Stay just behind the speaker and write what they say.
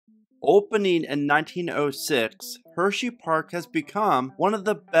Opening in 1906, HersheyPark has become one of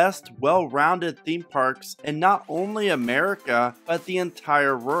the best well-rounded theme parks in not only America, but the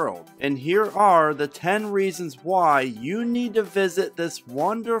entire world. And here are the 10 reasons why you need to visit this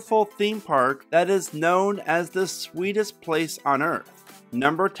wonderful theme park that is known as the sweetest place on earth.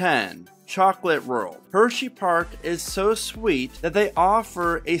 Number 10. Chocolate World. HersheyPark is so sweet that they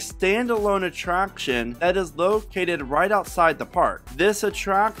offer a standalone attraction that is located right outside the park. This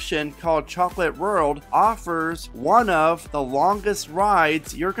attraction, called Chocolate World, offers one of the longest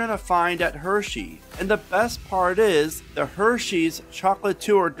rides you're gonna find at Hershey. And the best part is, the Hershey's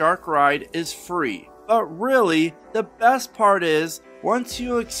Chocolatier Dark Ride is free. But really, the best part is, once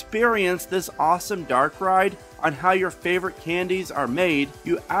you experience this awesome dark ride on how your favorite candies are made,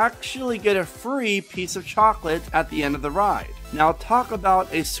 you actually get a free piece of chocolate at the end of the ride. Now talk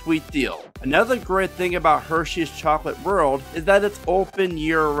about a sweet deal. Another great thing about Hershey's Chocolate World is that it's open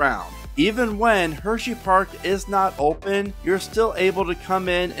year-round. Even when HersheyPark is not open, you're still able to come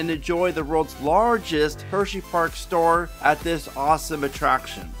in and enjoy the world's largest HersheyPark store at this awesome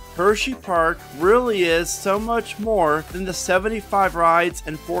attraction. HersheyPark really is so much more than the 75 rides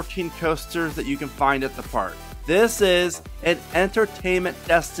and 14 coasters that you can find at the park. This is an entertainment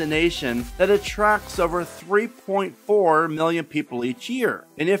destination that attracts over 3.4 million people each year.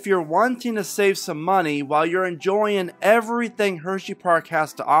 And if you're wanting to save some money while you're enjoying everything HersheyPark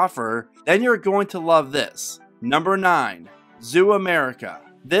has to offer, then you're going to love this. Number 9. Zoo America.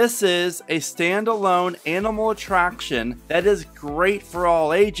 This is a standalone animal attraction that is great for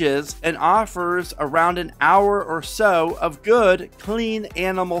all ages and offers around an hour or so of good, clean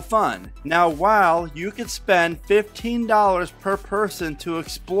animal fun. Now, while you could spend $15 per person to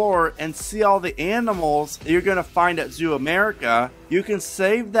explore and see all the animals that you're going to find at Zoo America, you can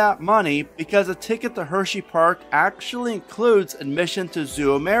save that money because a ticket to HersheyPark actually includes admission to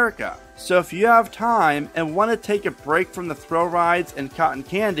Zoo America. So if you have time and want to take a break from the thrill rides and cotton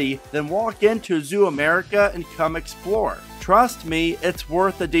candy, then walk into Zoo America and come explore. Trust me, it's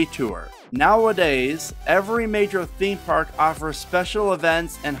worth the detour. Nowadays, every major theme park offers special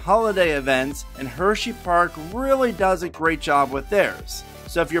events and holiday events, and HersheyPark really does a great job with theirs.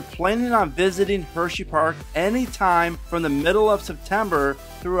 So if you're planning on visiting HersheyPark anytime from the middle of September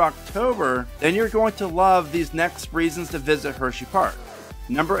through October, then you're going to love these next reasons to visit HersheyPark.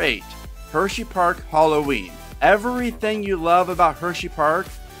 Number 8. HersheyPark Halloween. Everything you love about HersheyPark,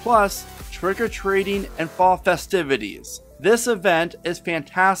 plus trick-or-treating and fall festivities. This event is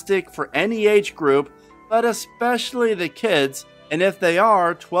fantastic for any age group, but especially the kids, and if they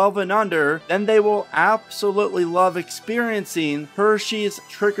are 12 and under, then they will absolutely love experiencing Hershey's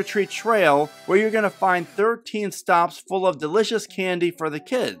Trick-or-Treat Trail, where you're going to find 13 stops full of delicious candy for the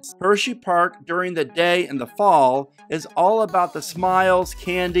kids. HersheyPark during the day in the fall is all about the smiles,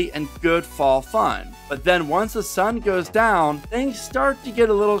 candy, and good fall fun. But then once the sun goes down, things start to get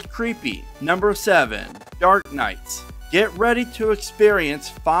a little creepy. Number 7. Dark Nights. Get ready to experience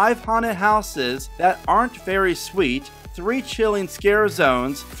 5 haunted houses that aren't very sweet, 3 chilling scare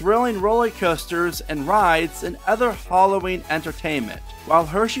zones, thrilling roller coasters and rides, and other Halloween entertainment. While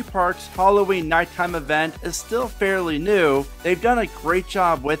HersheyPark's Halloween nighttime event is still fairly new, they've done a great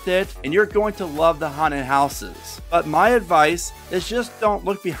job with it, and you're going to love the haunted houses. But my advice is just don't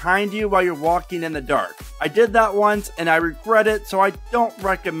look behind you while you're walking in the dark. I did that once and I regret it, so I don't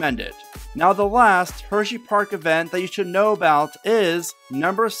recommend it. Now the last HersheyPark event that you should know about is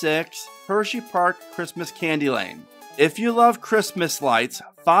number 6, HersheyPark Christmas Candylane. If you love Christmas lights,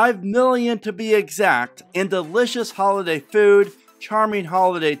 5 million to be exact, and delicious holiday food, charming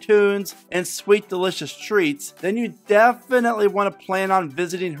holiday tunes, and sweet delicious treats, then you definitely want to plan on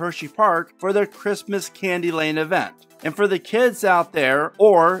visiting HersheyPark for their Christmas Candylane event. And for the kids out there,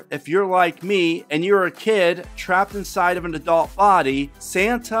 or if you're like me and you're a kid trapped inside of an adult body,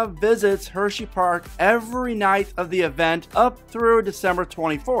 Santa visits HersheyPark every night of the event up through December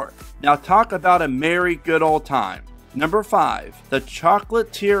 24th. Now talk about a merry good old time. Number 5. The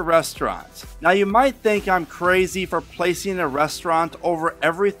Chocolatier Restaurant. Now you might think I'm crazy for placing a restaurant over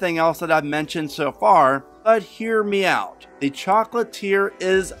everything else that I've mentioned so far, but hear me out. The Chocolatier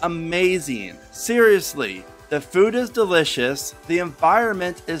is amazing. Seriously, the food is delicious, the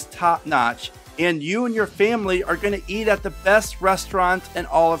environment is top-notch, and you and your family are going to eat at the best restaurant in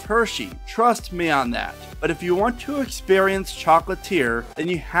all of Hershey. Trust me on that. But if you want to experience Chocolatier, then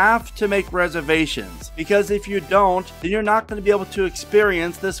you have to make reservations, because if you don't, then you're not going to be able to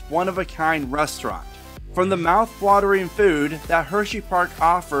experience this one-of-a-kind restaurant. From the mouth-watering food that HersheyPark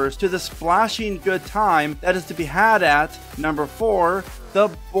offers to the splashing good time that is to be had at number 4, the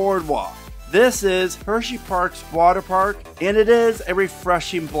boardwalk. This is HersheyPark's water park, and it is a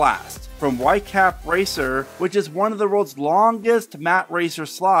refreshing blast. From Whitecap Racer, which is one of the world's longest mat racer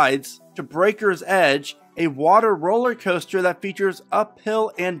slides, to Breaker's Edge, a water roller coaster that features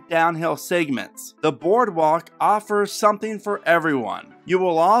uphill and downhill segments. The boardwalk offers something for everyone. You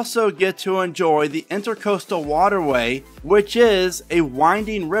will also get to enjoy the Intercoastal Waterway, which is a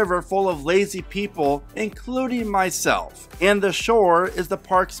winding river full of lazy people, including myself. And the shore is the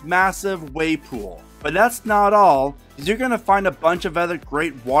park's massive wave pool. But that's not all, as you're going to find a bunch of other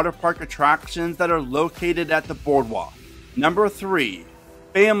great water park attractions that are located at the boardwalk. Number 3.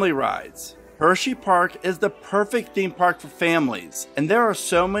 Family rides. HersheyPark is the perfect theme park for families, and there are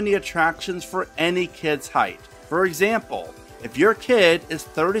so many attractions for any kid's height. For example, if your kid is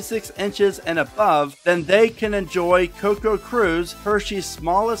 36 inches and above, then they can enjoy Coco Cruise, Hershey's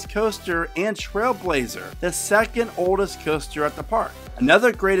smallest coaster, and Trailblazer, the second oldest coaster at the park.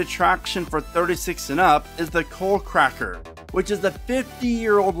 Another great attraction for 36 and up is the Coal Cracker, which is the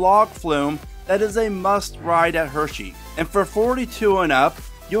 50-year-old log flume that is a must ride at Hershey. And for 42 and up,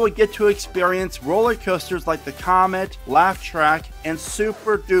 you will get to experience roller coasters like the Comet, Laugh Track, and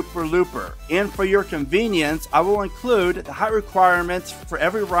Super Duper Looper. And for your convenience, I will include the height requirements for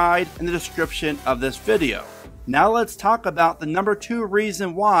every ride in the description of this video. Now let's talk about the number 2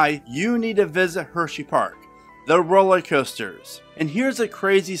 reason why you need to visit HersheyPark: the roller coasters. And here's a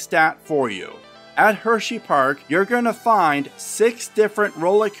crazy stat for you. At HersheyPark, you're going to find 6 different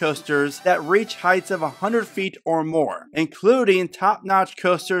roller coasters that reach heights of 100 feet or more, including top-notch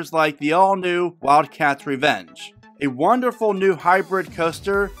coasters like the all-new Wildcat's Revenge, a wonderful new hybrid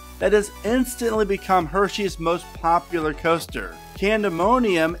coaster that has instantly become Hershey's most popular coaster.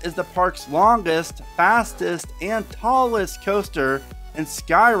 Candymonium is the park's longest, fastest, and tallest coaster, and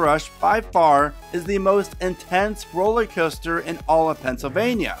Skyrush by far is the most intense roller coaster in all of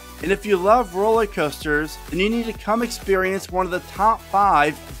Pennsylvania. And if you love roller coasters, then you need to come experience one of the top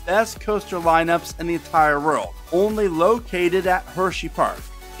 5 best coaster lineups in the entire world, only located at HersheyPark.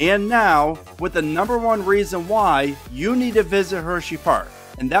 And now, with the number 1 reason why you need to visit HersheyPark,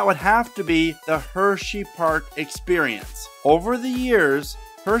 and that would have to be the HersheyPark experience. Over the years,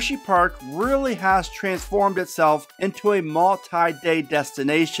 HersheyPark really has transformed itself into a multi-day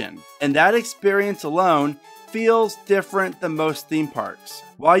destination, and that experience alone feels different than most theme parks.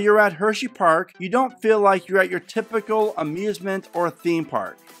 While you're at HersheyPark, you don't feel like you're at your typical amusement or theme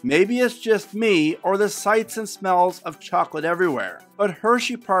park. Maybe it's just me or the sights and smells of chocolate everywhere, but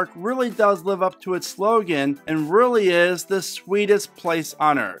HersheyPark really does live up to its slogan and really is the sweetest place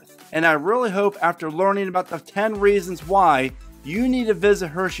on earth. And I really hope after learning about the 10 reasons why you need to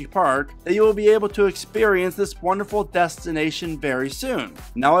visit HersheyPark that you will be able to experience this wonderful destination very soon.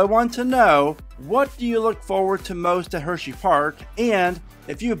 Now I want to know, what do you look forward to most at HersheyPark, and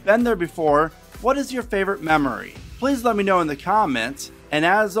if you've been there before, what is your favorite memory? Please let me know in the comments, and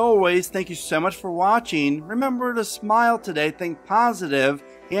as always, thank you so much for watching. Remember to smile today, think positive,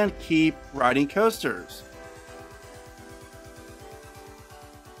 and keep riding coasters.